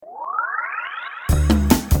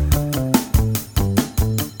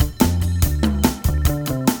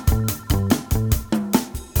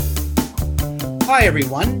Hi,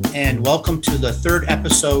 everyone, and welcome to the third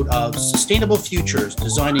episode of Sustainable Futures,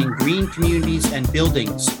 Designing Green Communities and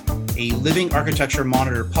Buildings, a Living Architecture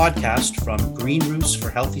Monitor podcast from Green Roofs for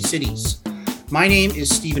Healthy Cities. My name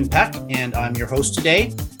is Stephen Peck, and I'm your host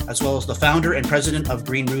today, as well as the founder and president of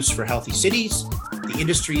Green Roofs for Healthy Cities, the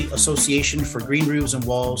industry association for green roofs and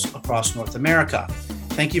walls across North America.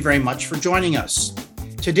 Thank you very much for joining us.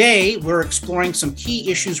 Today, we're exploring some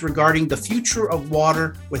key issues regarding the future of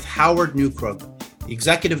water with Howard Neukrug, the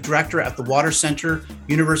executive director at the Water Center,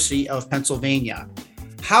 University of Pennsylvania.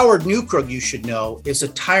 Howard Neukrug, you should know, is a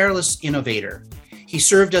tireless innovator. He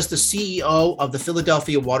served as the CEO of the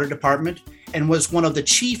Philadelphia Water Department and was one of the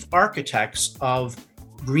chief architects of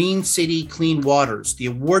Green City Clean Waters, the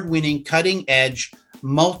award-winning, cutting-edge,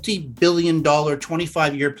 multi-billion-dollar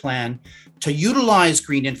 25-year plan to utilize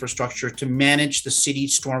green infrastructure to manage the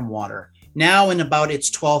city's stormwater, now in about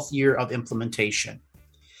its 12th year of implementation.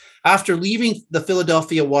 After leaving the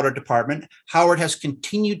Philadelphia Water Department, Howard has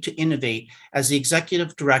continued to innovate as the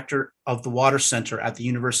executive director of the Water Center at the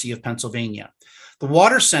University of Pennsylvania. The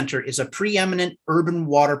Water Center is a preeminent urban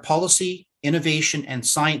water policy, innovation, and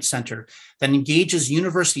science center that engages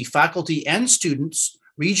university faculty and students,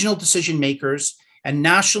 regional decision makers, and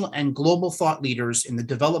national and global thought leaders in the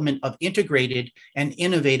development of integrated and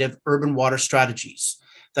innovative urban water strategies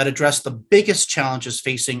that address the biggest challenges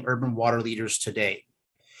facing urban water leaders today.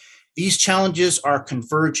 These challenges are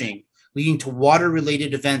converging, leading to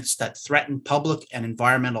water-related events that threaten public and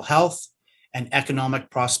environmental health and economic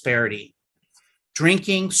prosperity.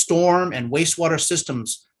 Drinking, storm, and wastewater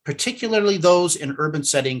systems, particularly those in urban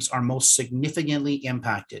settings, are most significantly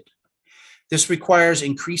impacted. This requires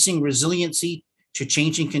increasing resiliency to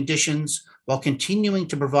changing conditions while continuing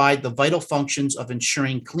to provide the vital functions of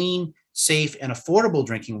ensuring clean, safe, and affordable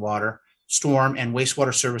drinking water, storm, and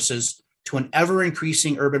wastewater services to an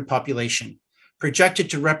ever-increasing urban population, projected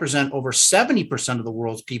to represent over 70% of the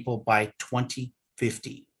world's people by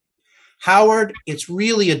 2050. Howard, it's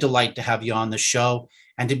really a delight to have you on the show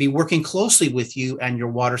and to be working closely with you and your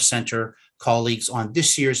Water Center colleagues on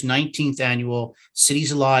this year's 19th annual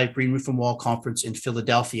Cities Alive Green Roof and Wall Conference in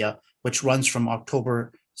Philadelphia, which runs from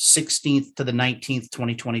October 16th to the 19th,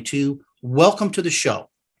 2022. Welcome to the show.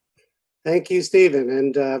 Thank you, Stephen.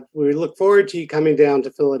 And we look forward to you coming down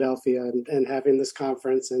to Philadelphia and having this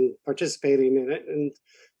conference and participating in it and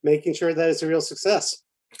making sure that it's a real success.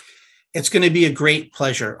 It's going to be a great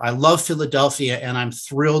pleasure. I love Philadelphia, and I'm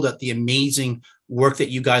thrilled at the amazing work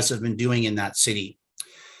that you guys have been doing in that city.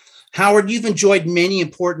 Howard, you've enjoyed many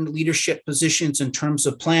important leadership positions in terms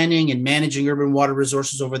of planning and managing urban water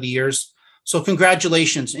resources over the years. So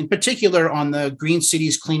congratulations, in particular on the Green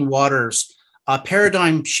Cities Clean Waters, a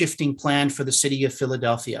paradigm-shifting plan for the city of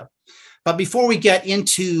Philadelphia. But before we get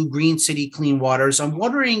into Green City Clean Waters, I'm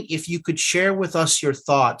wondering if you could share with us your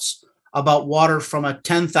thoughts about water from a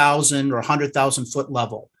 10,000 or 100,000 foot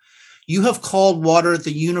level. You have called water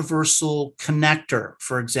the universal connector,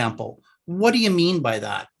 for example. What do you mean by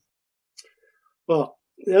that? Well,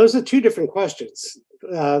 those are two different questions.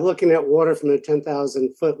 Looking at water from the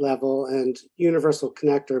 10,000 foot level and universal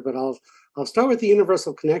connector, but I'll start with the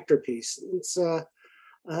universal connector piece. It's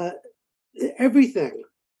everything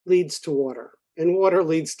leads to water, and water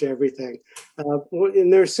leads to everything.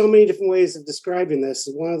 And there's so many different ways of describing this.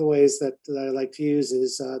 One of the ways that I like to use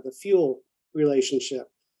is the fuel relationship,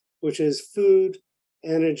 which is food,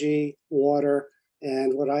 energy, water,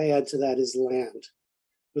 and what I add to that is land.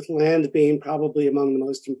 With land being probably among the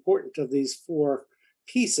most important of these four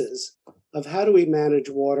pieces of how do we manage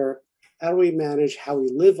water, how do we manage how we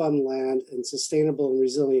live on land in sustainable and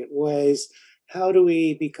resilient ways, how do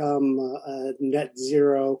we become a net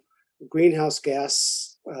zero greenhouse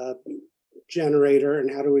gas generator, and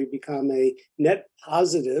how do we become a net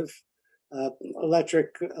positive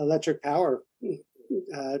electric power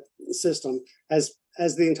system as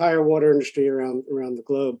the entire water industry around the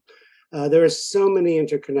globe. There are so many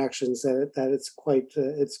interconnections that it's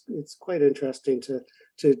quite interesting to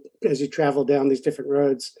as you travel down these different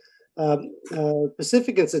roads.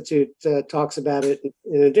 Pacific Institute talks about it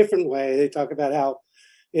in a different way. They talk about how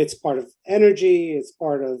it's part of energy, it's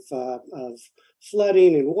part of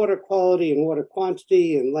flooding and water quality and water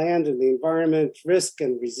quantity and land and the environment, risk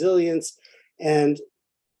and resilience, and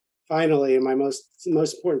finally, and my most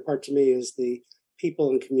important part to me is the people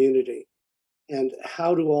and community. And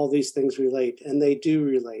how do all these things relate? And they do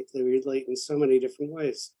relate. They relate in so many different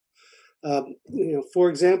ways. For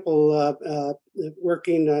example,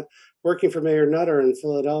 working for Mayor Nutter in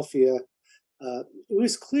Philadelphia, it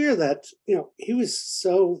was clear that he was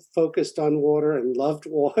so focused on water and loved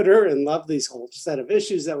these whole set of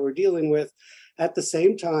issues that we're dealing with. At the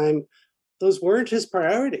same time, those weren't his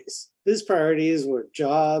priorities. His priorities were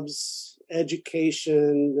jobs,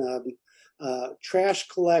 education, trash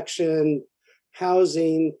collection,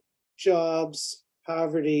 housing, jobs,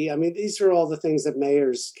 poverty. I mean, these are all the things that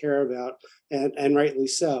mayors care about, and rightly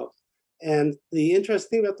so. And the interesting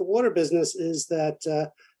thing about the water business is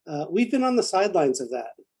that we've been on the sidelines of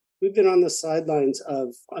that. We've been on the sidelines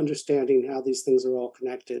of understanding how these things are all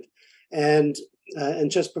connected, and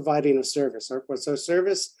just providing a service. What's our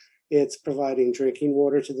service? It's providing drinking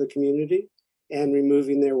water to the community and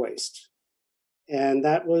removing their waste. And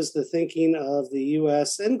that was the thinking of the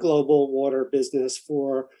U.S. and global water business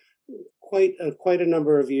for quite a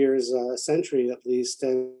number of years, a century at least,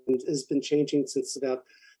 and has been changing since about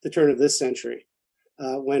the turn of this century.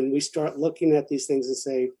 When we start looking at these things and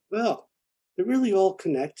say, well, they're really all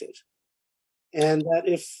connected, and that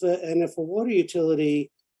if a water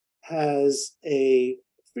utility has a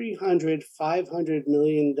 $500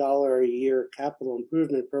 million a year capital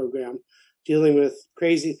improvement program dealing with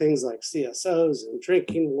crazy things like CSOs and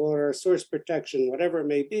drinking water, source protection, whatever it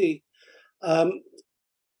may be,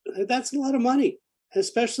 that's a lot of money,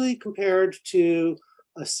 especially compared to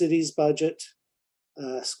a city's budget,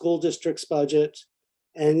 a school district's budget.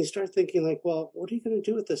 And you start thinking like, well, what are you going to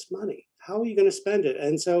do with this money? How are you going to spend it?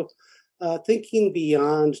 And so thinking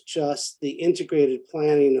beyond just the integrated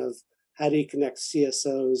planning of how do you connect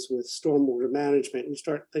CSOs with stormwater management, you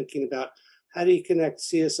start thinking about how do you connect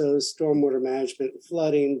CSOs, stormwater management,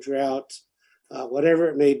 flooding, drought, whatever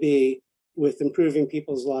it may be, with improving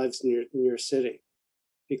people's lives in your city.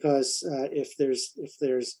 Because if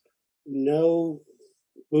there's no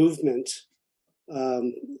movement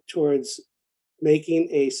towards making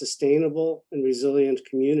a sustainable and resilient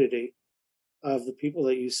community of the people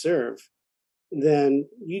that you serve, then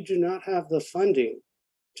you do not have the funding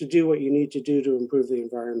to do what you need to do to improve the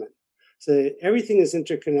environment. So everything is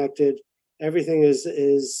interconnected. Everything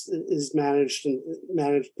is managed and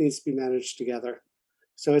needs to be managed together.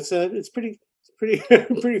 So it's pretty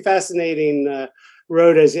pretty fascinating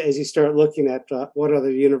road as you start looking at what are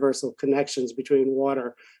the universal connections between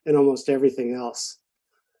water and almost everything else.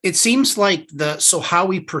 It seems like how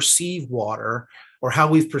we perceive water, or how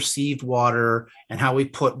we've perceived water and how we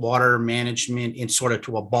put water management in sort of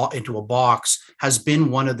into a box has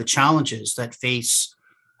been one of the challenges that face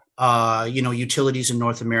utilities in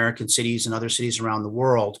North American cities and other cities around the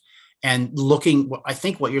world. And I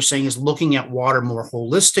think what you're saying is looking at water more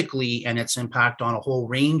holistically and its impact on a whole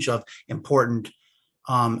range of important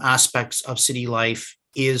aspects of city life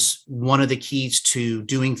is one of the keys to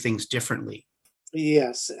doing things differently.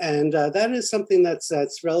 Yes, and that is something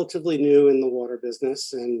that's relatively new in the water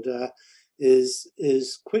business, and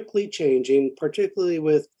is quickly changing, particularly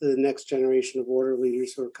with the next generation of water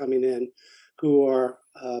leaders who are coming in, who are,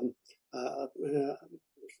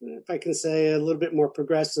 if I can say, a little bit more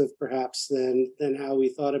progressive, perhaps, than how we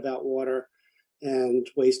thought about water and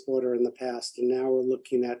wastewater in the past. And now we're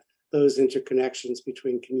looking at those interconnections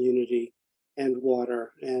between community and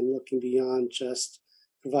water, and looking beyond just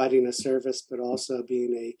providing a service, but also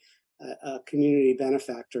being a community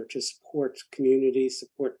benefactor to support community,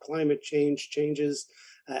 support climate changes,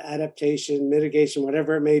 adaptation, mitigation,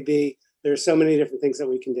 whatever it may be. There are so many different things that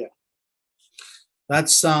we can do.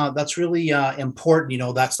 That's really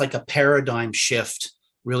important. That's like a paradigm shift,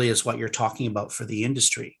 really, is what you're talking about for the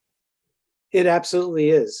industry. It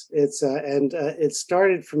absolutely is. It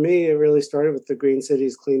started for me. It really started with the Green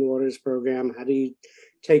Cities Clean Waters program. How do you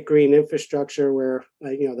take green infrastructure where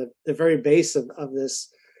the very base of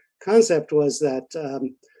this concept was that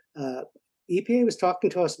EPA was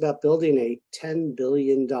talking to us about building a $10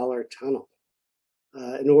 billion tunnel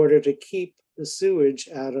in order to keep the sewage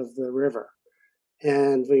out of the river.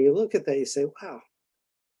 And when you look at that, you say, wow,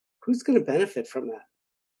 who's going to benefit from that?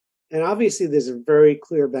 And obviously, there's a very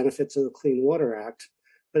clear benefit to the Clean Water Act,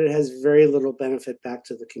 but it has very little benefit back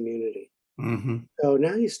to the community. Mm-hmm. So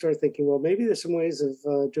now you start thinking, well, maybe there's some ways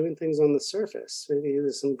of doing things on the surface. Maybe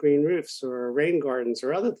there's some green roofs or rain gardens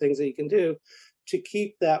or other things that you can do to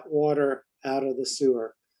keep that water out of the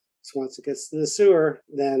sewer. So once it gets to the sewer,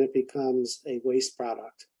 then it becomes a waste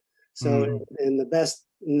product. So in the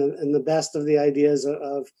best of the ideas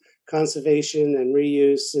of conservation and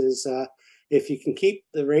reuse is if you can keep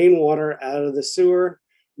the rainwater out of the sewer,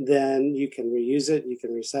 then you can reuse it, you can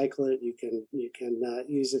recycle it, you can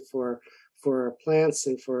use it for plants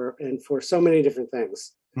and for so many different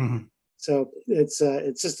things. Mm-hmm. So it's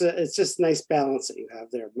just a nice balance that you have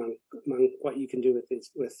there among what you can do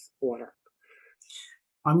with water.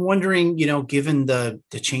 I'm wondering, given the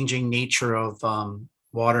changing nature of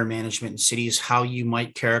water management in cities, how you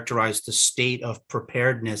might characterize the state of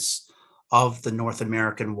preparedness of the North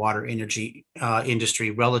American water energy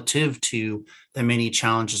industry relative to the many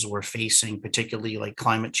challenges we're facing, particularly like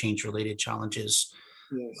climate change related challenges.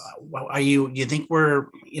 Yes. You think we're,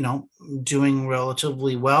 doing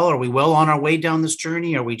relatively well? Are we well on our way down this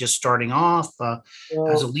journey? Are we just starting off? As a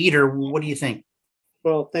Well, leader, what do you think?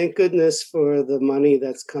 well, thank goodness for the money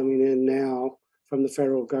that's coming in now from the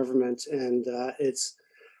federal government, and it's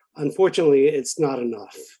unfortunately it's not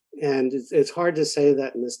enough, and it's hard to say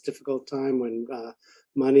that in this difficult time when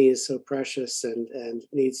money is so precious and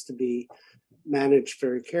needs to be managed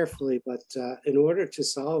very carefully. But in order to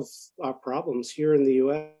solve our problems here in the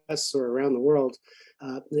U.S. or around the world,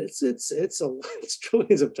 it's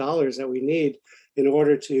trillions of dollars that we need in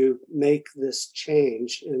order to make this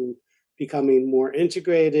change in becoming more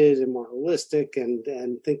integrated and more holistic,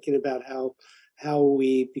 and thinking about how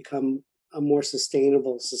we become a more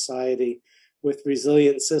sustainable society with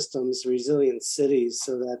resilient systems, resilient cities,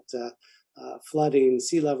 so that flooding,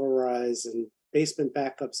 sea level rise, and basement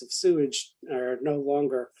backups of sewage are no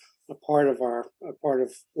longer a part of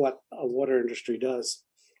what a water industry does.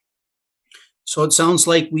 So it sounds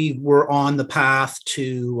like we were on the path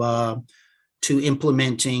to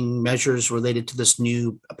implementing measures related to this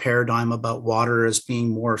new paradigm about water as being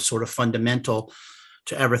more sort of fundamental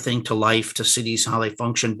to everything, to life, to cities, how they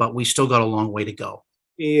function, but we still got a long way to go.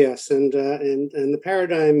 Yes, and the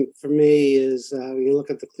paradigm for me is you look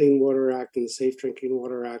at the Clean Water Act and the Safe Drinking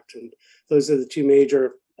Water Act, and those are the two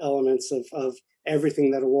major elements of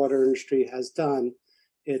everything that a water industry has done.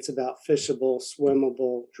 It's about fishable,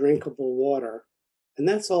 swimmable, drinkable water, and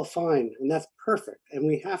that's all fine, and that's perfect, and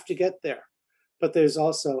we have to get there. But there's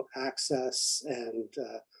also access and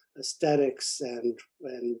aesthetics and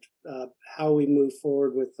how we move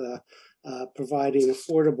forward with providing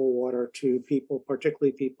affordable water to people,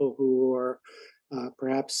 particularly people who are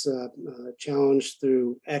perhaps challenged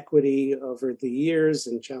through equity over the years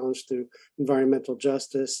and challenged through environmental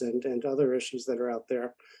justice and other issues that are out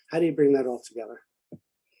there. How do you bring that all together?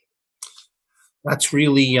 That's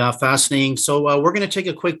really fascinating. So we're going to take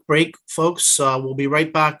a quick break, folks. We'll be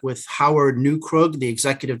right back with Howard Neukrug, the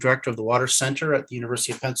Executive Director of the Water Center at the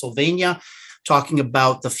University of Pennsylvania, talking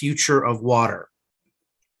about the future of water.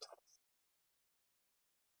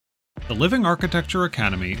 The Living Architecture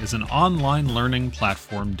Academy is an online learning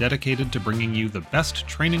platform dedicated to bringing you the best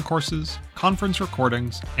training courses, conference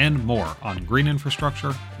recordings, and more on green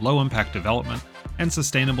infrastructure, low-impact development, and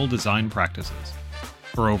sustainable design practices.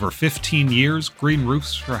 For over 15 years, Green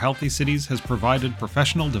Roofs for Healthy Cities has provided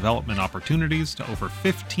professional development opportunities to over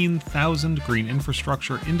 15,000 green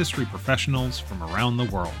infrastructure industry professionals from around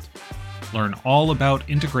the world. Learn all about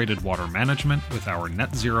integrated water management with our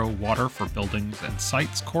Net Zero Water for Buildings and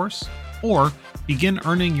Sites course, or begin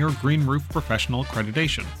earning your Green Roof Professional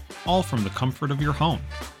accreditation, all from the comfort of your home.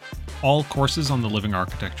 All courses on the Living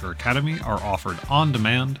Architecture Academy are offered on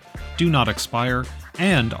demand, do not expire,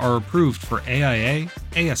 and are approved for AIA,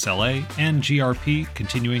 ASLA, and GRP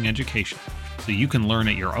continuing education, so you can learn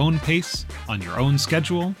at your own pace, on your own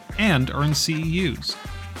schedule, and earn CEUs.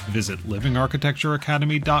 Visit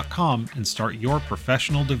livingarchitectureacademy.com and start your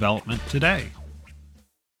professional development today.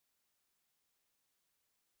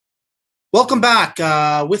 Welcome back.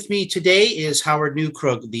 With me today is Howard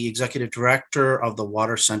Neukrug, the Executive Director of the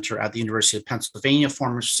Water Center at the University of Pennsylvania,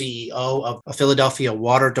 former CEO of a Philadelphia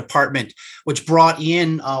Water Department, which brought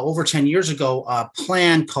in over 10 years ago a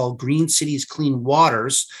plan called Green Cities, Clean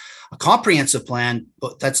Waters, a comprehensive plan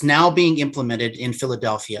that's now being implemented in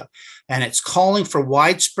Philadelphia. And it's calling for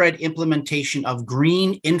widespread implementation of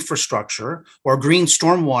green infrastructure, or green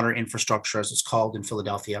stormwater infrastructure, as it's called in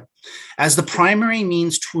Philadelphia, as the primary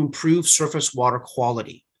means to improve surface water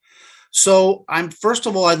quality. So first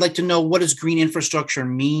of all, I'd like to know, what does green infrastructure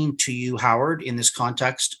mean to you, Howard, in this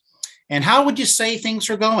context? And how would you say things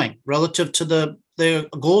are going relative to the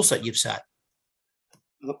goals that you've set?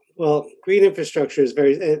 Well, green infrastructure is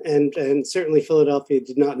and certainly Philadelphia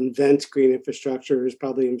did not invent green infrastructure. It was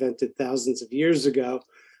probably invented thousands of years ago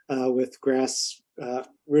with grass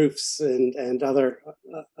roofs and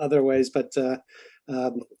other ways. But in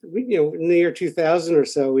the year 2000 or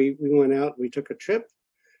so, we went out. We took a trip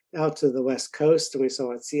out to the West Coast, and we saw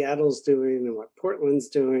what Seattle's doing and what Portland's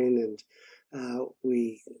doing, and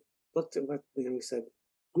we looked at what we said.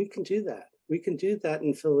 We can do that. We can do that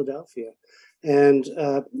in Philadelphia. And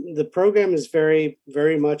the program is very,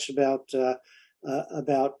 very much about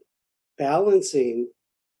balancing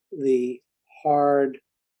the hard,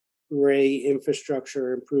 gray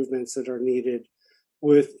infrastructure improvements that are needed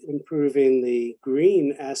with improving the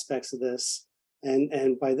green aspects of this.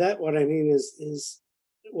 And by that, what I mean is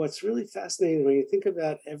what's really fascinating when you think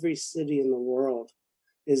about every city in the world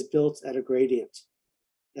is built at a gradient,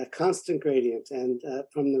 a constant gradient. And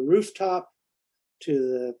from the rooftop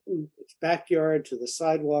to the backyard, to the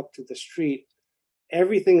sidewalk, to the street,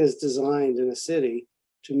 everything is designed in a city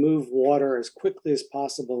to move water as quickly as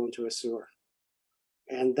possible into a sewer.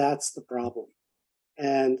 And that's the problem.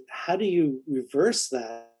 And how do you reverse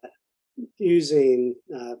that? Using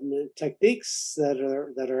techniques that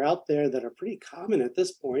are out there that are pretty common at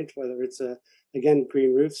this point, whether it's again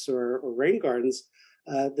green roofs or rain gardens.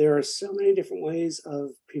 There are so many different ways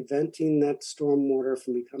of preventing that stormwater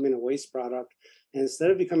from becoming a waste product, and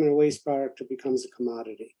instead of becoming a waste product, it becomes a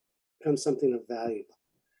commodity, becomes something of value.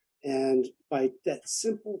 And by that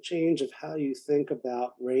simple change of how you think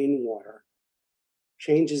about rainwater,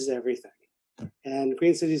 changes everything. And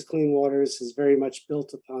Green Cities Clean Waters is very much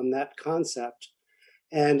built upon that concept.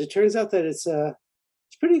 And it turns out that it's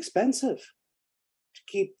pretty expensive to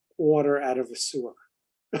keep water out of a sewer.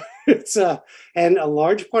 And a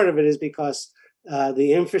large part of it is because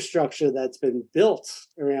the infrastructure that's been built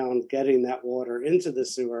around getting that water into the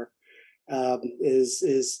sewer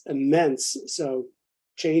is immense. So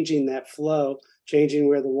changing that flow, changing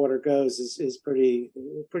where the water goes is pretty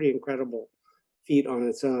incredible feat on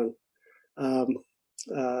its own. When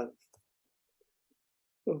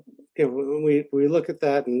we look at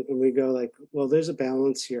that and we go like, well, there's a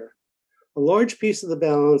balance here. A large piece of the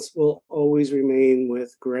balance will always remain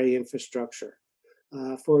with gray infrastructure.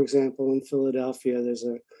 For example, in Philadelphia,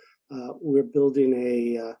 we're building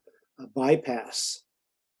a bypass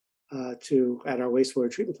at our wastewater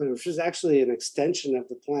treatment plant, which is actually an extension of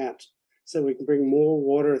the plant, so we can bring more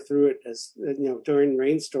water through it as during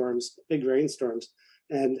rainstorms, big rainstorms,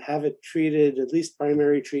 and have it treated, at least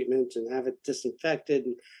primary treatment, and have it disinfected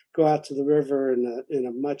and go out to the river in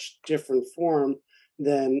a much different form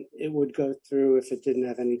than it would go through if it didn't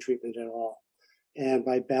have any treatment at all. And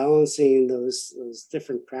by balancing those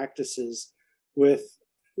different practices with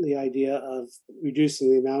the idea of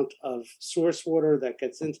reducing the amount of source water that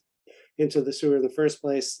gets into the sewer in the first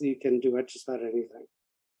place, you can do just about anything.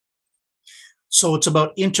 So it's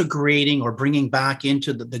about integrating or bringing back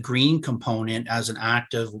into the green component as an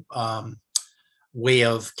active way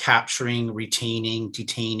of capturing, retaining,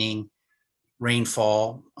 detaining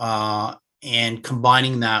rainfall, and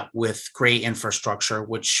combining that with gray infrastructure,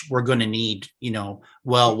 which we're going to need,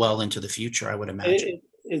 well into the future, I would imagine.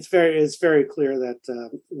 It's very clear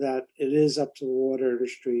that it is up to the water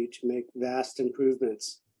industry to make vast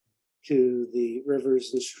improvements to the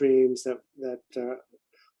rivers and streams that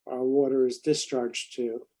our water is discharged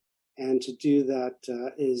to. And to do that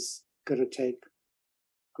is going to take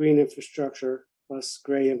green infrastructure plus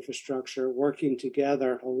gray infrastructure working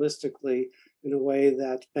together holistically in a way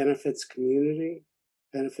that benefits community,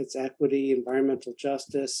 benefits equity, environmental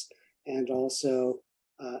justice, and also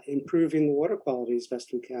improving the water quality as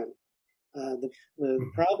best we can. The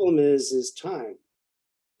problem is time,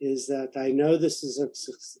 is that I know this is a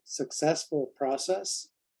successful process,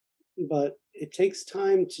 but it takes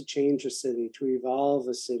time to change a city, to evolve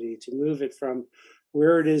a city, to move it from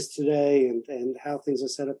where it is today and how things are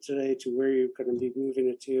set up today to where you're going to be moving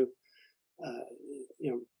it to,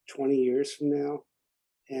 20 years from now.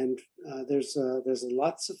 And there's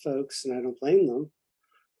lots of folks, and I don't blame them,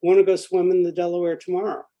 who want to go swim in the Delaware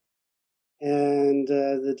tomorrow. And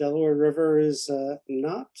the Delaware River is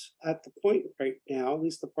not at the point right now, at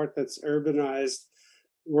least the part that's urbanized,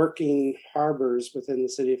 working harbors within the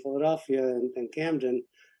city of Philadelphia and Camden.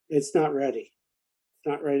 It's not ready. It's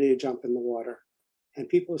not ready to jump in the water. And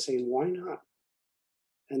people are saying, why not?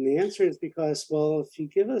 And the answer is because, well, if you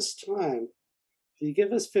give us time, if you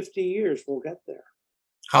give us 50 years, we'll get there.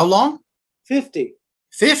 How long? 50.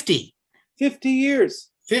 50. 50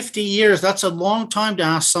 years. 50 years. That's a long time to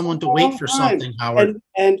ask someone to wait for something, Howard.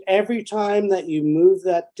 And every time that you move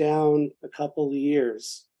that down a couple of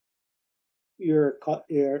years, you're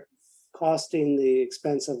costing the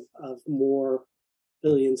expense of more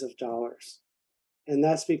billions of dollars. And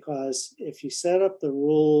that's because if you set up the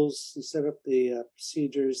rules, you set up the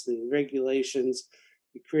procedures, the regulations,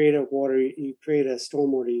 you create a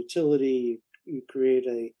stormwater utility, you create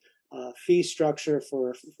a fee structure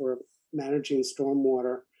for managing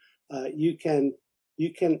stormwater, you can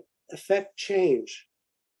affect change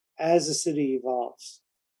as the city evolves.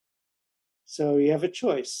 So you have a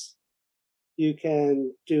choice. You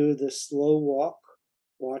can do the slow walk,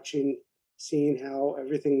 seeing how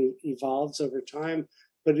everything evolves over time,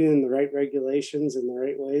 putting in the right regulations in the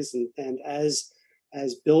right ways, and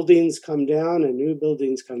as buildings come down and new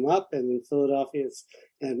buildings come up, and in Philadelphia,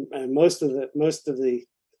 and most of the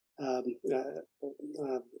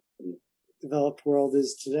developed world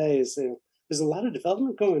is today, there's a lot of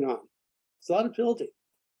development going on. There's a lot of building.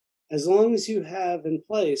 as long as you have in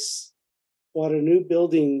place what a new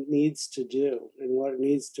building needs to do and what it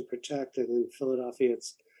needs to protect. And in Philadelphia,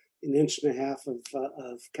 it's an inch and a half of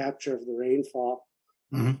capture of the rainfall,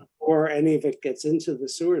 or any of it gets into the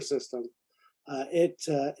sewer system. It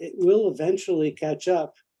will eventually catch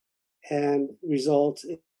up and result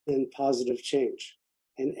in positive change.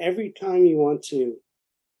 And every time you want to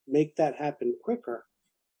make that happen quicker,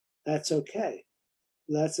 that's okay.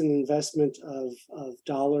 That's an investment of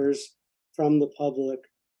dollars from the public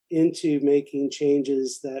into making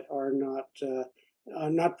changes that are not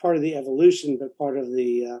part of the evolution, but part of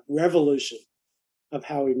the revolution of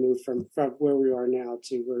how we move from where we are now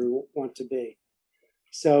to where we want to be.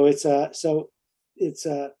 So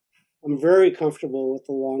I'm very comfortable with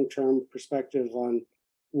the long-term perspective on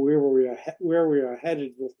where we are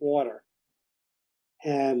headed with water,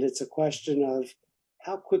 and it's a question of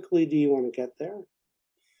how quickly do you want to get there,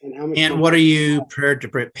 and how much. And what are you prepared to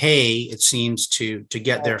pay? It seems to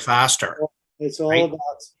get there faster. It's all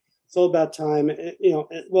about time.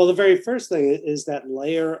 Well, the very first thing is that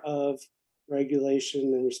layer of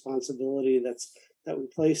regulation and responsibility that we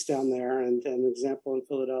place down there. And an example in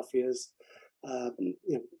Philadelphia is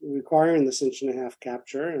requiring this inch and a half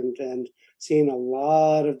capture, and seeing a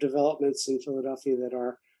lot of developments in Philadelphia that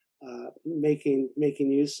are making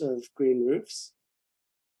use of green roofs,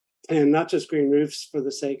 and not just green roofs for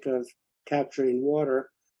the sake of capturing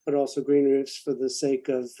water, but also green roofs for the sake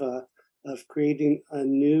of creating a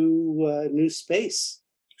new space,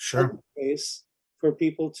 space for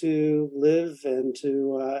people to live and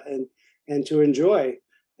to enjoy.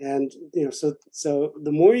 And so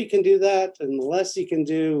the more you can do that, and the less you can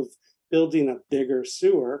do building a bigger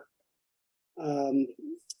sewer, the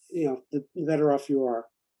better off you are.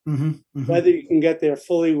 Whether you can get there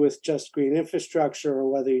fully with just green infrastructure, or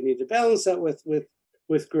whether you need to balance that with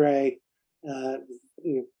gray,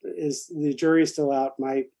 is the jury's still out.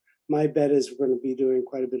 My bet is we're going to be doing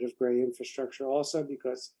quite a bit of gray infrastructure also,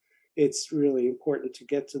 because it's really important to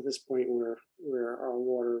get to this point where our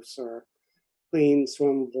waters are clean,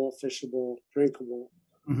 swimmable, fishable, drinkable,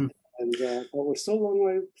 and but we're still a long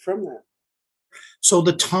way from that. So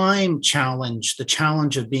the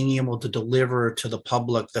challenge of being able to deliver to the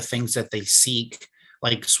public the things that they seek,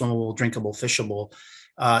 like swimmable, drinkable, fishable,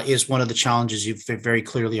 is one of the challenges you've very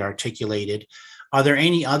clearly articulated. Are there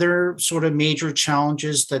any other sort of major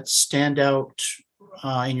challenges that stand out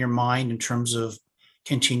in your mind in terms of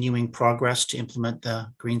continuing progress to implement the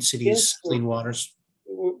Green Cities, Clean Waters?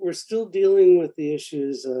 We're still dealing with the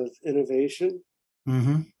issues of innovation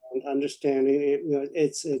and understanding it.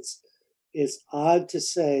 It's odd to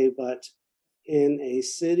say, but in a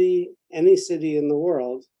city, any city in the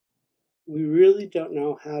world, we really don't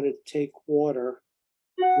know how to take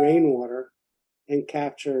rainwater, and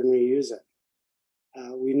capture and reuse it.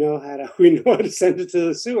 We know how to send it to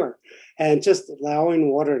the sewer, and just allowing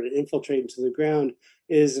water to infiltrate into the ground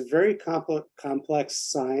is a very complex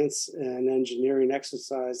science and engineering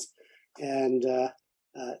exercise, and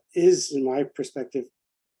is, in my perspective,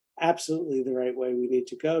 absolutely the right way we need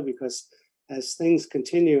to go, because as things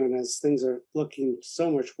continue and as things are looking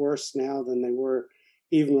so much worse now than they were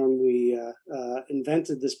even when we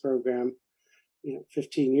invented this program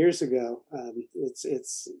 15 years ago,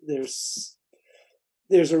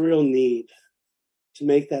 there's a real need to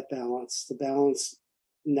make that balance, to balance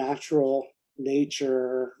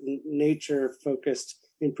nature focused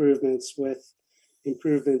improvements with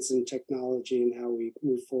improvements in technology and how we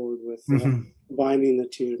move forward with combining the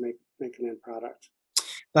two to make an end product.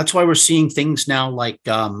 That's why we're seeing things now like,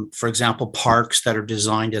 for example, parks that are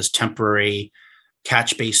designed as temporary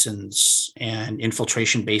catch basins and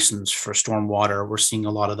infiltration basins for stormwater. We're seeing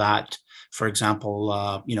a lot of that. For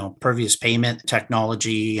example, pervious pavement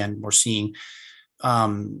technology, and we're seeing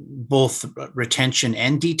both retention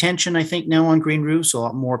and detention, I think, now on green roofs. A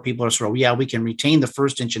lot more people are sort of, we can retain the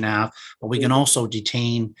first inch and a half, but we can also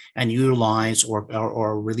detain and utilize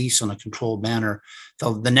or release in a controlled manner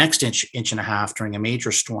the next inch and a half during a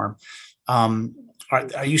major storm. Are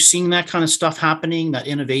you seeing that kind of stuff happening, that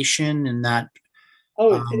innovation and that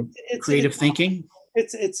creative thinking?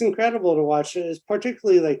 It's incredible to watch. It's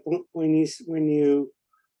particularly like when you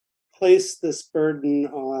place this burden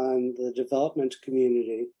on the development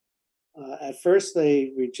community. At first,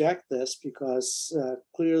 they reject this because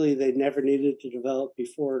clearly they never needed to develop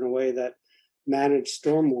before in a way that managed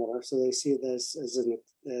stormwater, so they see this as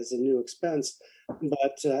a new expense.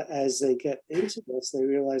 But as they get into this, they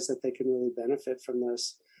realize that they can really benefit from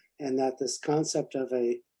this, and that this concept of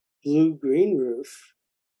a blue-green roof,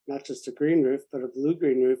 not just a green roof, but a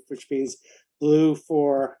blue-green roof, which means blue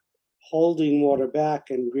for holding water back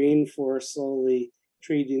and green for slowly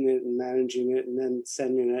treating it and managing it, and then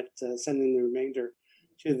sending the remainder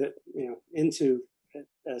to into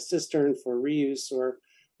a cistern for reuse or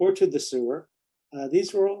to the sewer.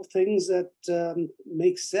 These were all things that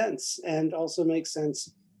make sense, and also make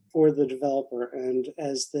sense for the developer. And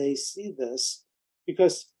as they see this,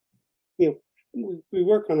 because we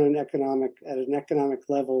work on an economic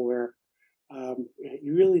level where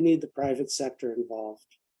you really need the private sector involved.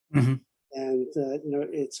 Mm-hmm. And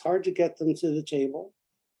it's hard to get them to the table.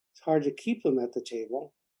 It's hard to keep them at the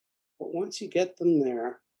table. But once you get them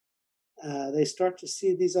there, they start to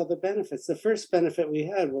see these other benefits. The first benefit we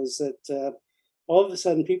had was that all of a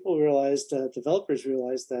sudden developers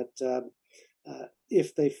realized that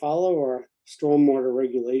if they follow our stormwater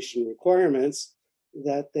regulation requirements,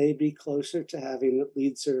 that they'd be closer to having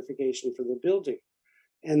LEED certification for their building.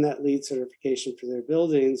 And that LEED certification for their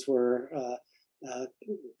buildings were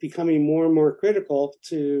becoming more and more critical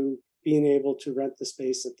to being able to rent the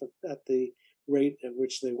space at the rate at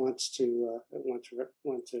which they want to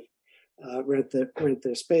rent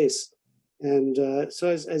their space. And so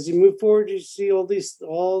as you move forward, you see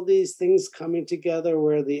all these things coming together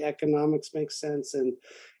where the economics make sense,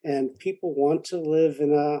 and people want to live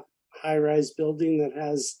in a high-rise building that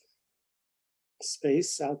has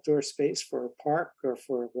outdoor space for a park or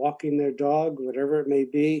for walking their dog, whatever it may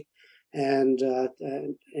be. And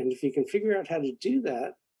if you can figure out how to do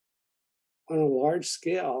that on a large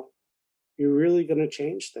scale, you're really going to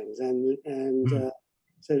change things.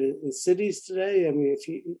 So in cities today, I mean,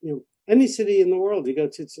 if any city in the world you go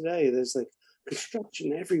to today, there's like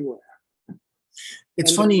construction everywhere.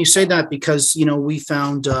 It's funny you say that, because we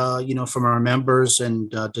found from our members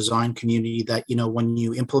and design community that when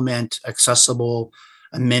you implement accessible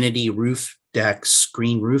amenity roof decks,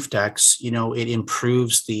 green roof decks, it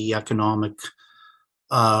improves the economic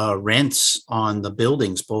rents on the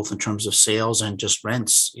buildings, both in terms of sales and just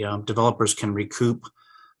rents. Developers can recoup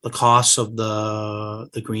the costs of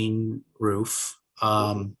the green roof,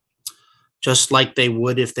 just like they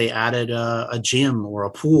would if they added a gym or a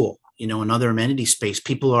pool, another amenity space.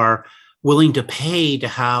 People are willing to pay to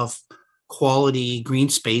have quality green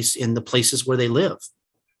space in the places where they live.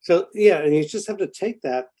 So, and you just have to take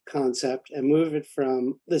that concept and move it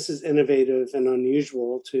from this is innovative and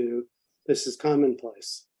unusual to this is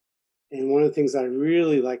commonplace. And one of the things I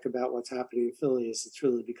really like about what's happening in Philly is it's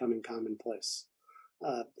really becoming commonplace.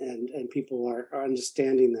 And people are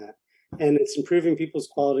understanding that. And it's improving people's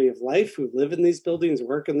quality of life who live in these buildings,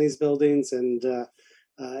 work in these buildings, and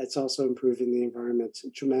it's also improving the environment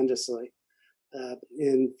tremendously.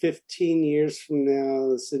 In 15 years from now,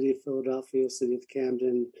 the city of Philadelphia, city of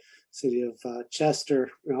Camden, city of Chester,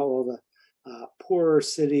 all the poorer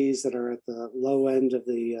cities that are at the low end of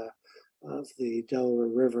the Delaware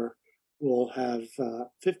River will have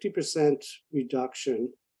 50%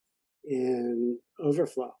 reduction in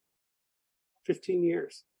overflow. 15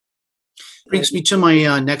 years. Brings me to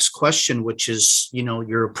my next question, which is,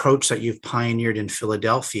 your approach that you've pioneered in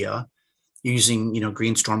Philadelphia using,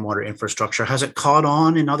 green stormwater infrastructure. Has it caught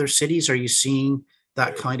on in other cities? Are you seeing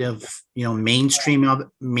that kind of, mainstreaming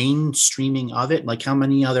of it? Like, how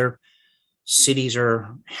many other cities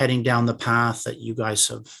are heading down the path that you guys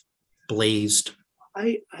have blazed?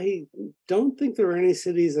 I don't think there are any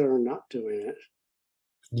cities that are not doing it.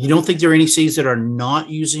 You don't think there are any cities that are not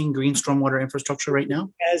using green stormwater infrastructure right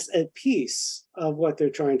now? As a piece of what they're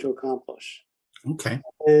trying to accomplish. Okay.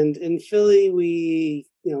 And in Philly, we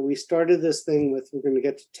started this thing with, we're going to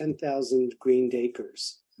get to 10,000 greened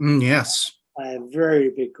acres. Yes. A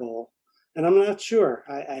very big goal. And I'm not sure.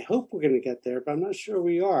 I hope we're going to get there, but I'm not sure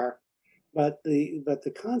we are. But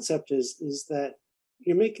the concept is that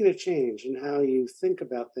you're making a change in how you think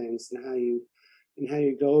about things and how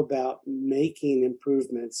you go about making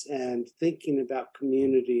improvements and thinking about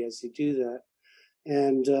community as you do that.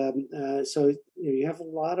 And so you have a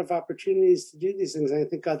lot of opportunities to do these things. I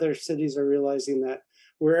think other cities are realizing that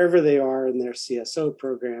wherever they are in their CSO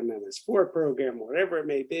program, MS4 program, whatever it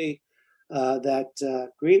may be,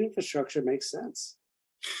 that green infrastructure makes sense.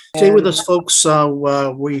 Stay with us, folks.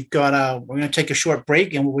 We're going to take a short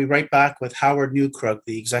break, and we'll be right back with Howard Neukrug,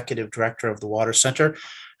 the Executive Director of the Water Center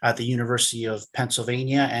at the University of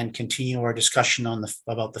Pennsylvania, and continue our discussion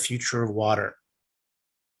about the future of water.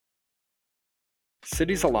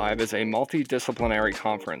 Cities Alive is a multidisciplinary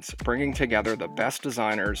conference bringing together the best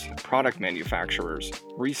designers, product manufacturers,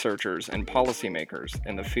 researchers, and policymakers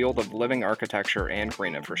in the field of living architecture and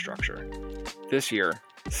green infrastructure. This year,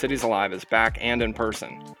 Cities Alive is back and in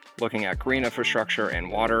person, looking at green infrastructure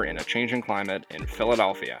and water in a changing climate in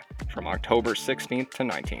Philadelphia from October 16th to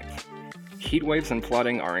 19th. Heat waves and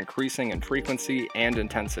flooding are increasing in frequency and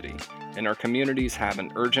intensity, and our communities have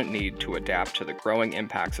an urgent need to adapt to the growing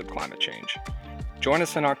impacts of climate change. Join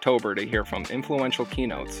us in October to hear from influential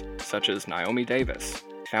keynotes such as Naomi Davis,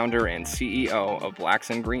 founder and CEO of Blacks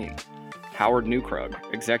in Green, Howard Neukrug,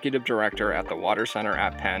 Executive Director at the Water Center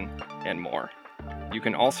at Penn, and more. You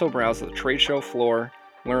can also browse the trade show floor,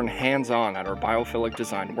 learn hands-on at our biophilic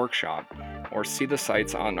design workshop, or see the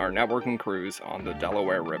sights on our networking cruise on the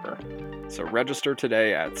Delaware River. So register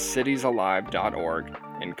today at citiesalive.org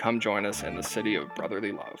and come join us in the city of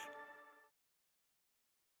brotherly love.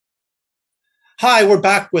 Hi, we're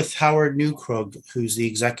back with Howard Neukrug, who's the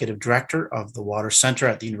Executive Director of the Water Center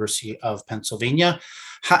at the University of Pennsylvania.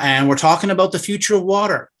 And we're talking about the future of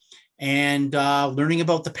water and learning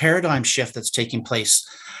about the paradigm shift that's taking place.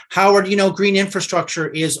 Howard, green infrastructure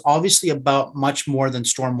is obviously about much more than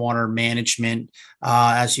stormwater management,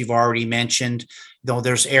 as you've already mentioned. Though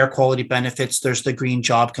there's air quality benefits, there's the green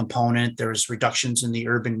job component, there's reductions in the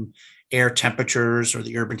urban air temperatures or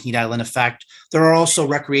the urban heat island effect. There are also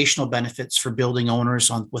recreational benefits for building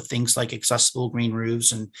owners with things like accessible green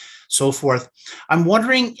roofs and so forth. I'm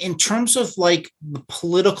wondering, in terms of like the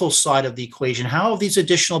political side of the equation, how have these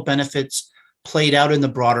additional benefits played out in the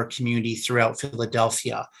broader community throughout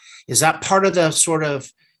Philadelphia? Is that part of the sort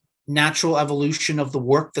of natural evolution of the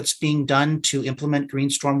work that's being done to implement green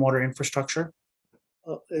stormwater infrastructure?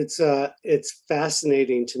 Well, it's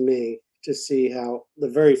fascinating to me to see how the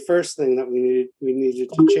very first thing that we needed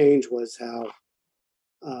to change was how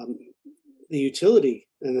the utility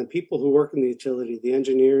and the people who work in the utility, the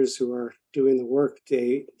engineers who are doing the work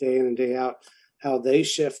day in and day out, how they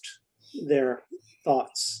shift their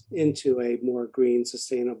thoughts into a more green,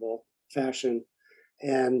 sustainable fashion,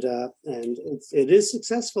 and it is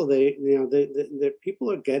successful. The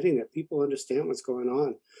people are getting it. People understand what's going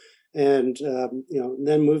on, and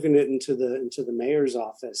then moving it into the mayor's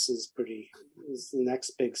office is the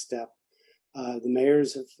next big step. The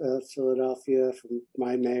mayors of Philadelphia, from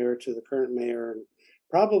my mayor to the current mayor, and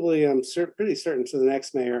probably I'm pretty certain to the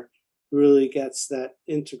next mayor, really gets that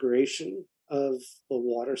integration of the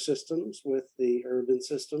water systems with the urban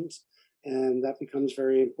systems. And that becomes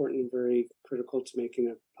very important and very critical to making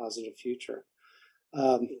a positive future.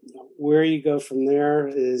 Where you go from there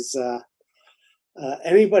is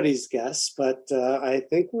anybody's guess, but I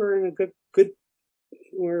think we're in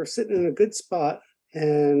we're sitting in a good spot,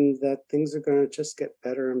 and that things are going to just get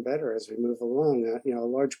better and better as we move along. A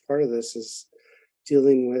large part of this is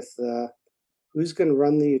dealing with who's going to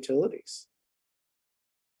run the utilities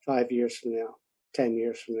 5 years from now, 10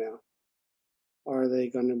 years from now. Are they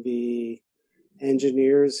going to be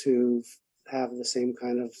engineers who have the same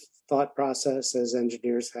kind of thought process as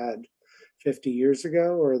engineers had 50 years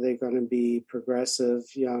ago? Or are they going to be progressive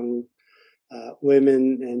young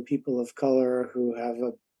women and people of color who have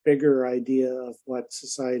a bigger idea of what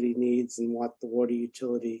society needs and what the water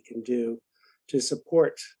utility can do to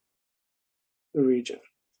support the region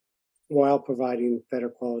while providing better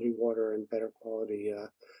quality water and better quality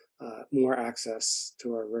more access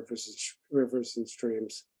to our rivers and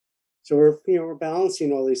streams. So we're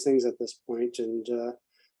balancing all these things at this point, and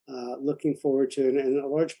looking forward to it. And a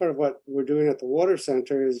large part of what we're doing at the Water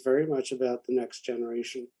Center is very much about the next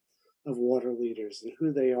generation of water leaders and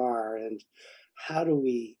who they are, and how do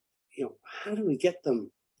we get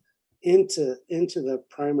them into the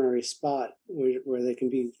primary spot where they can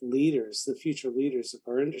be leaders, the future leaders of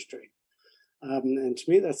our industry. And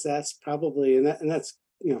to me, that's probably, and that's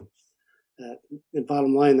the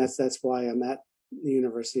bottom line. That's why I'm at the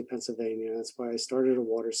University of Pennsylvania. That's why I started a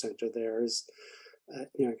water center there.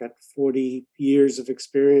 I got 40 years of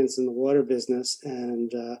experience in the water business,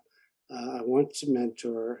 and I want to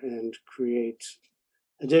mentor and create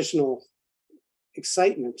additional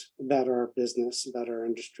excitement about our business, about our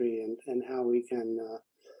industry, and how we can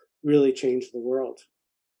really change the world.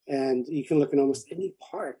 And you can look at almost any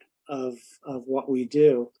part of what we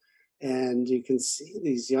do, and you can see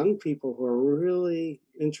these young people who are really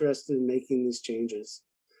interested in making these changes.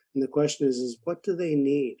 And the question is what do they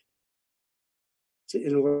need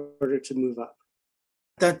in order to move up?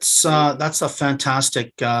 That's a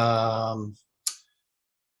fantastic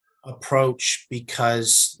approach,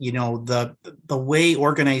 because the way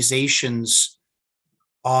organizations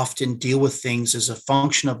often deal with things is a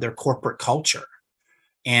function of their corporate culture,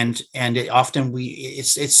 and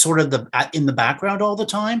it's sort of in the background all the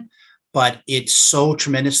time, but it's so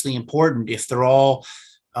tremendously important. If they're all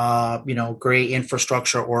great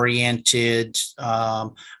infrastructure oriented,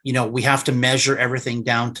 we have to measure everything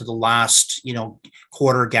down to the last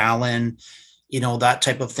quarter gallon. that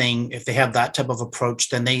type of thing, if they have that type of approach,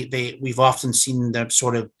 then we've often seen them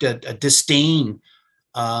sort of a disdain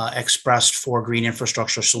expressed for green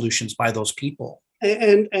infrastructure solutions by those people.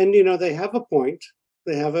 And they have a point.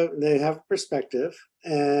 They have a perspective,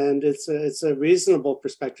 and it's a reasonable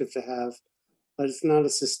perspective to have, but it's not a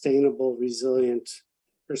sustainable, resilient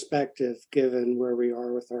perspective given where we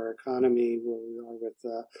are with our economy, where we are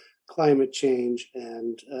with climate change,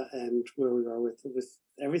 and where we are with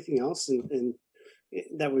everything else in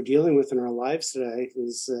that we're dealing with in our lives today.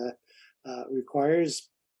 Requires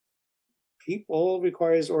people,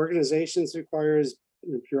 requires organizations, requires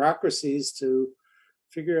bureaucracies to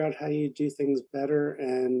figure out how you do things better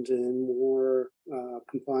and in more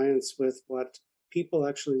compliance with what people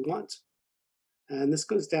actually want. And this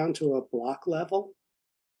goes down to a block level,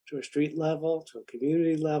 to a street level, to a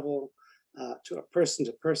community level, to a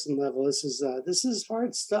person-to-person level. This is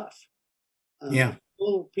hard stuff. Yeah.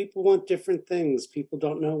 People want different things. People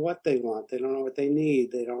don't know what they want. They don't know what they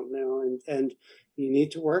need. They don't know, and you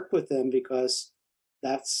need to work with them because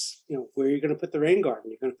that's where you're going to put the rain garden.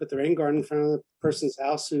 You're going to put the rain garden in front of the person's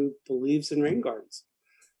house who believes in rain gardens.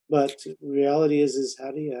 But the reality is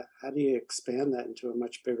how do you expand that into a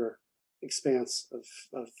much bigger expanse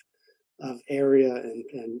of area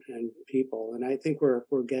and people? And I think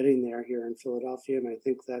we're getting there here in Philadelphia, and I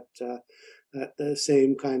think that the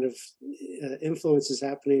same kind of influence is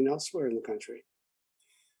happening elsewhere in the country.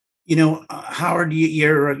 Howard,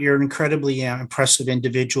 you're an incredibly impressive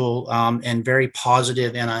individual, and very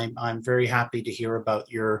positive, and I'm very happy to hear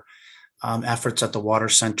about your efforts at the Water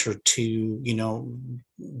Center to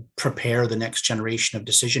prepare the next generation of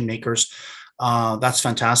decision makers. That's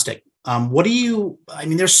fantastic.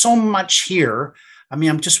 There's so much here.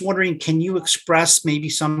 I'm just wondering, can you express maybe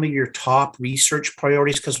some of your top research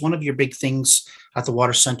priorities? Because one of your big things at the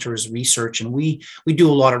Water Center is research, and we do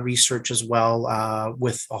a lot of research as well,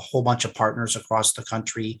 with a whole bunch of partners across the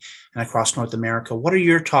country and across North America. What are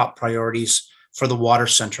your top priorities for the Water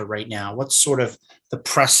Center right now? What's sort of the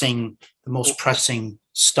most pressing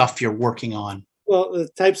stuff you're working on? Well, the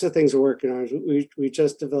types of things we're working on, we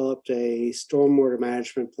just developed a stormwater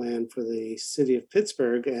management plan for the city of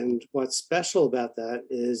Pittsburgh. And what's special about that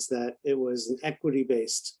is that it was an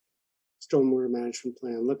equity-based stormwater management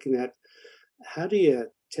plan, looking at how do you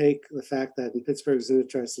take the fact that in Pittsburgh is an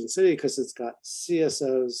interesting city because it's got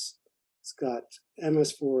CSOs, it's got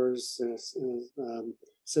MS4s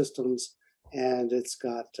systems, and it's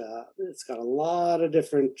got a lot of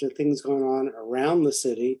different things going on around the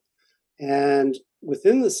city. And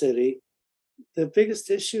within the city, the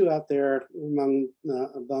biggest issue out there among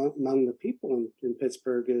the people in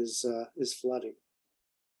Pittsburgh is flooding.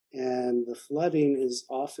 And the flooding is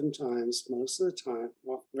oftentimes, most of the time,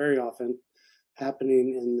 well, very often, happening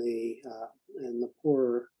in the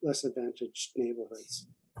poorer, less advantaged neighborhoods.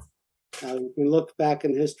 You can look back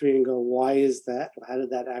in history and go, why is that? How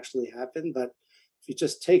did that actually happen? But if you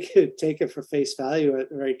just take it for face value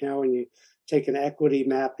right now, when you take an equity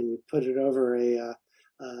map and you put it over a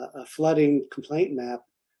flooding complaint map,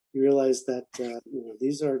 you realize that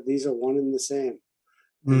these are one and the same.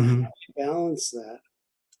 Mm-hmm. And how do you balance that?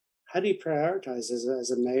 How do you prioritize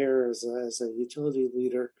as a mayor, as a utility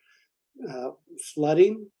leader,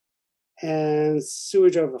 flooding and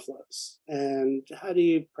sewage overflows? And how do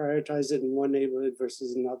you prioritize it in one neighborhood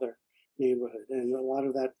versus another neighborhood? And a lot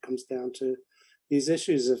of that comes down to these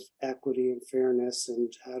issues of equity and fairness,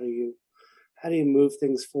 and how do you move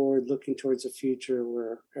things forward, looking towards a future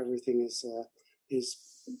where everything is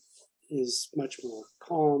much more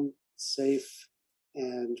calm, safe,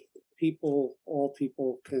 and all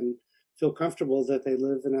people can feel comfortable that they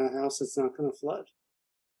live in a house that's not going to flood.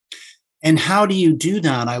 And how do you do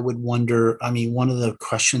that? I would wonder. One of the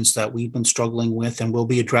questions that we've been struggling with, and we'll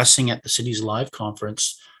be addressing at the city's live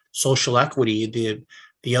conference, social equity.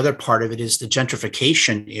 The other part of it is the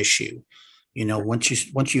gentrification issue.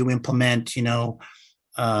 Once you implement, the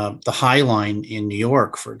High Line in New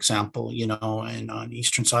York, for example, and on the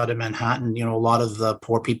eastern side of Manhattan, a lot of the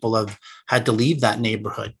poor people have had to leave that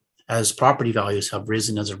neighborhood as property values have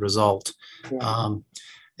risen as a result. Yeah.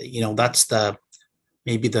 That's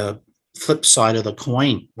maybe the flip side of the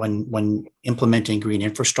coin when implementing green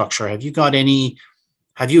infrastructure. Have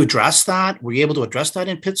you addressed that? Were you able to address that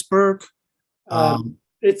in Pittsburgh?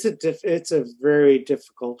 It's a very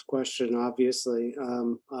difficult question, obviously.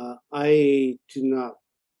 I do not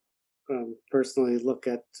personally look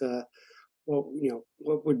at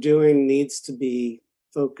what we're doing needs to be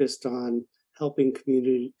focused on helping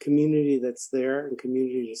community that's there and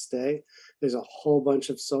community to stay. There's a whole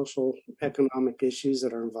bunch of social economic issues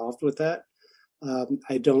that are involved with that.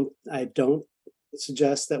 I don't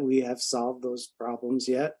suggest that we have solved those problems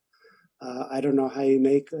yet. I don't know how you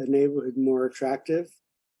make a neighborhood more attractive,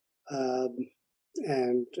 um,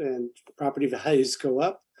 and property values go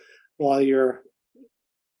up while you're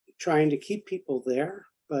trying to keep people there.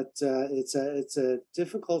 But it's a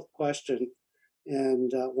difficult question,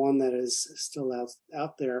 and one that is still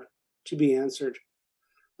out there to be answered.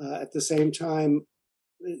 At the same time,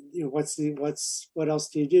 what else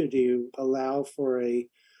do you do? Do you allow for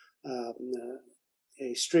um,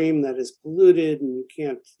 a stream that is polluted, and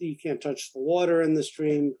you can't touch the water in the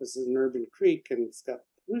stream because it's an urban creek and it's got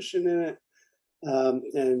pollution in it, and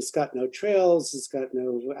it's got no trails, it's got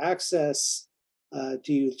no access?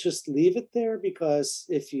 Do you just leave it there? Because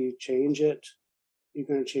if you change it, you're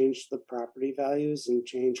going to change the property values and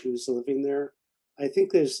change who's living there. I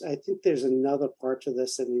think there's another part to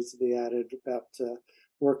this that needs to be added about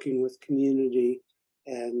working with community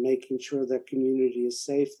and making sure that community is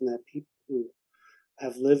safe, and that people who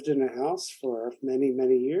have lived in a house for many,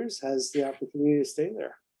 many years has the opportunity to stay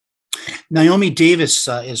there. Naomi Davis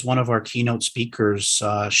is one of our keynote speakers.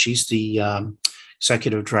 She's the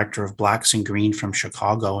executive director of Blacks and Green from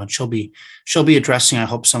Chicago, and she'll be addressing, I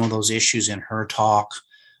hope, some of those issues in her talk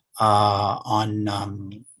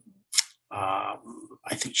on.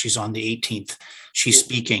 I think she's on the 18th. She's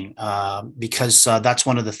speaking because that's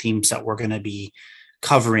one of the themes that we're going to be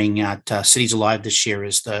covering at Cities Alive this year,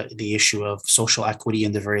 is the issue of social equity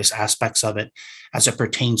and the various aspects of it as it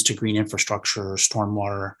pertains to green infrastructure or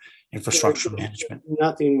stormwater infrastructure management.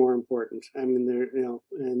 Nothing more important. I mean,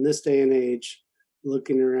 in this day and age,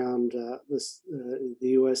 looking around the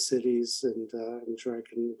U.S. cities, and I'm sure I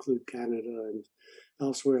can include Canada and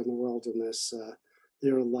elsewhere in the world in this,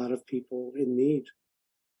 there are a lot of people in need,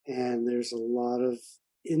 and there's a lot of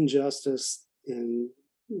injustice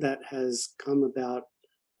that has come about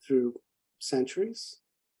through centuries,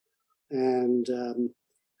 and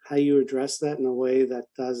how you address that in a way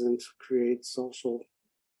that doesn't create social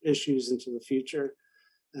issues into the future,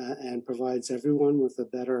 and provides everyone with a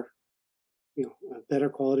better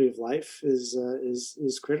quality of life is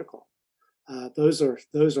critical. Those are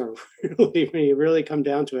really, when you really come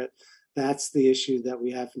down to it, that's the issue that we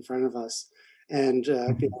have in front of us, and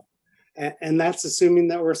and that's assuming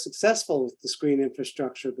that we're successful with this green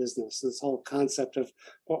infrastructure business. This whole concept of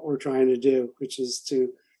what we're trying to do, which is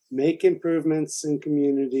to make improvements in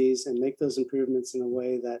communities and make those improvements in a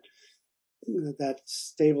way that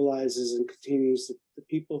stabilizes and continues the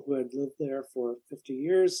people who had lived there for 50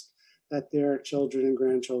 years, that their children and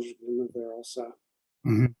grandchildren can live there also.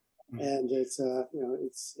 Mm-hmm. And it's the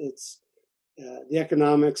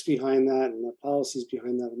economics behind that and the policies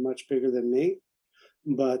behind that are much bigger than me,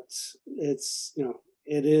 but it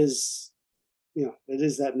is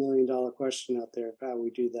that $1 million question out there of how we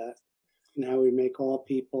do that, and how we make all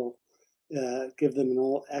people, give them an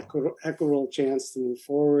all equitable chance to move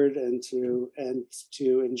forward and to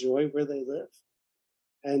enjoy where they live,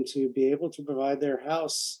 and to be able to provide their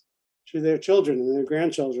house to their children and their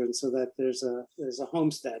grandchildren, so that there's a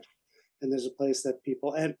homestead, and there's a place that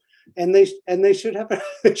people and they should have a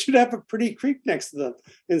pretty creek next to them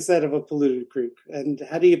instead of a polluted creek. And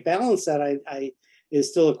how do you balance that? I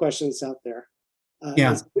is still a question that's out there.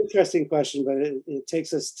 It's an interesting question, but it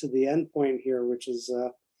takes us to the end point here, which is,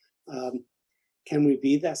 can we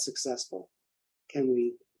be that successful? Can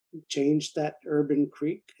we change that urban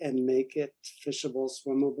creek and make it fishable,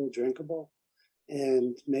 swimmable, drinkable,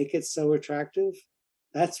 and make it so attractive?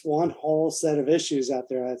 That's one whole set of issues out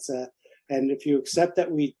there. And if you accept that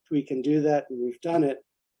we can do that and we've done it,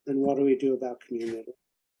 then what do we do about community?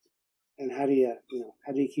 And how do you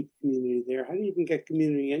keep community there? How do you even get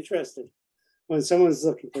community interested? When someone's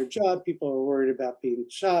looking for a job, people are worried about being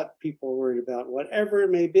shot. People are worried about whatever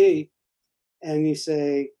it may be. And you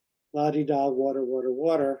say, la-di-da, water, water,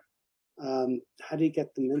 water. How do you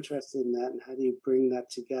get them interested in that? And how do you bring that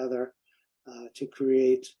together to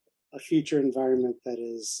create a future environment that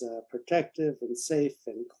is protective and safe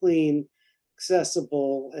and clean,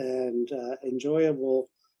 accessible and enjoyable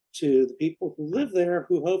to the people who live there,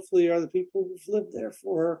 who hopefully are the people who've lived there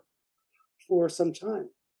for some time?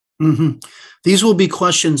 Mm-hmm. These will be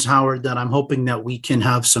questions, Howard, that I'm hoping that we can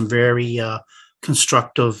have some very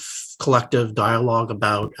constructive, collective dialogue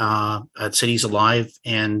about at Cities Alive,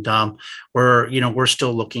 and we're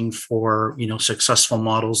still looking for successful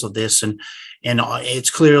models of this, and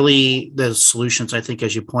it's clearly the solutions, I think,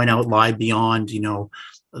 as you point out, lie beyond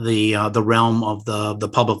the realm of the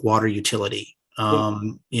public water utility. There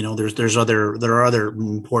are other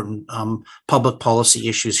important public policy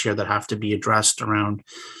issues here that have to be addressed around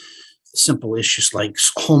simple issues like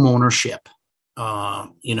home ownership.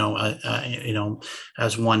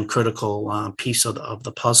 as one critical piece of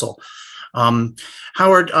the puzzle.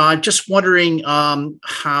 Howard, just wondering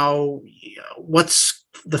what's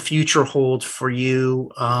the future hold for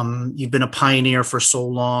you? You've been a pioneer for so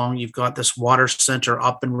long. You've got this water center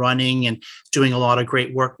up and running and doing a lot of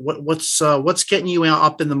great work. What's getting you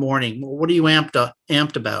up in the morning? What are you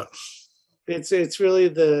amped about? It's really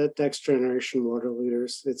the next generation water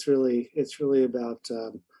leaders. It's really about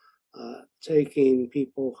taking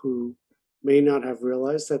people who may not have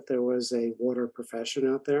realized that there was a water profession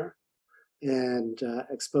out there and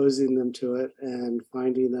exposing them to it and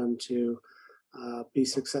finding them to be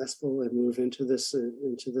successful and move into this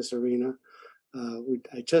arena.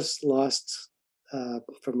 I just lost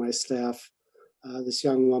from my staff this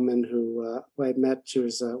young woman who I met. She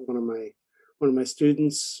was one of my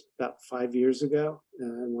students about 5 years ago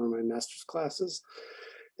in one of my master's classes,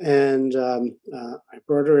 and I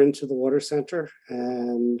brought her into the water center,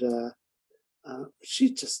 and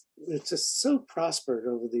it's just so prospered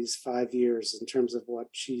over these 5 years in terms of what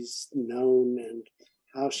she's known and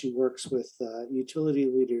how she works with utility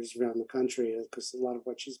leaders around the country, because a lot of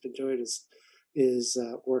what she's been doing is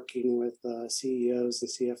working with CEOs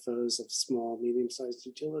and CFOs of small, medium-sized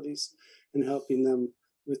utilities and helping them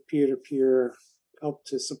with peer-to-peer help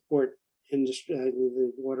to support industry,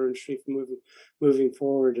 the water industry moving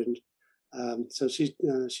forward. And so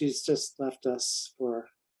she's just left us for a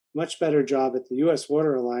much better job at the U.S.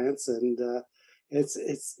 Water Alliance, and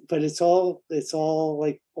it's all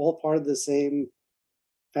like all part of the same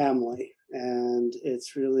family, and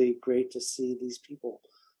it's really great to see these people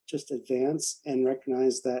just advance and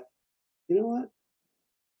recognize that, you know what,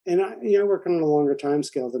 and I work on a longer time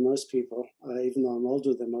scale than most people, even though I'm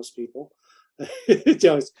older than most people. It's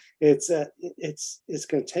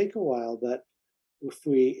going to take a while, but if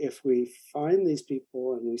we find these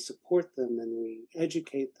people and we support them and we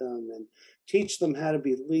educate them and teach them how to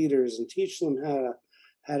be leaders and teach them how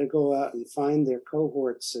to go out and find their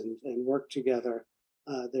cohorts and work together,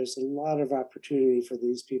 there's a lot of opportunity for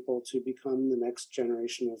these people to become the next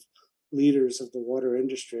generation of leaders of the water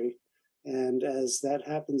industry. And as that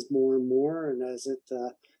happens more and more, and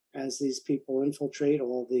as these people infiltrate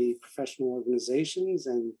all the professional organizations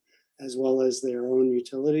and as well as their own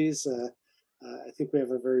utilities, I think we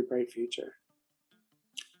have a very bright future.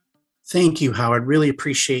 Thank you, Howard. Really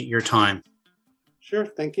appreciate your time. Sure.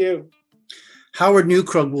 Thank you. Howard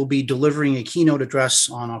Neukrug will be delivering a keynote address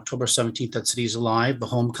on October 17th at Cities Alive, the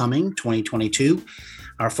Homecoming 2022.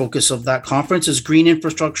 Our focus of that conference is green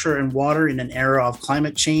infrastructure and water in an era of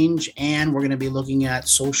climate change, and we're going to be looking at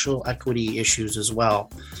social equity issues as well.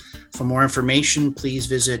 For more information, please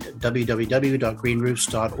visit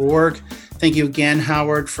www.greenroofs.org. Thank you again,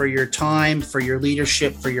 Howard, for your time, for your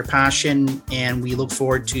leadership, for your passion, and we look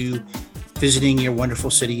forward to visiting your wonderful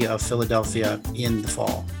city of Philadelphia in the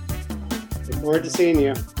fall. Look forward to seeing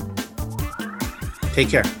you. Take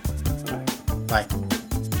care. Bye. Bye.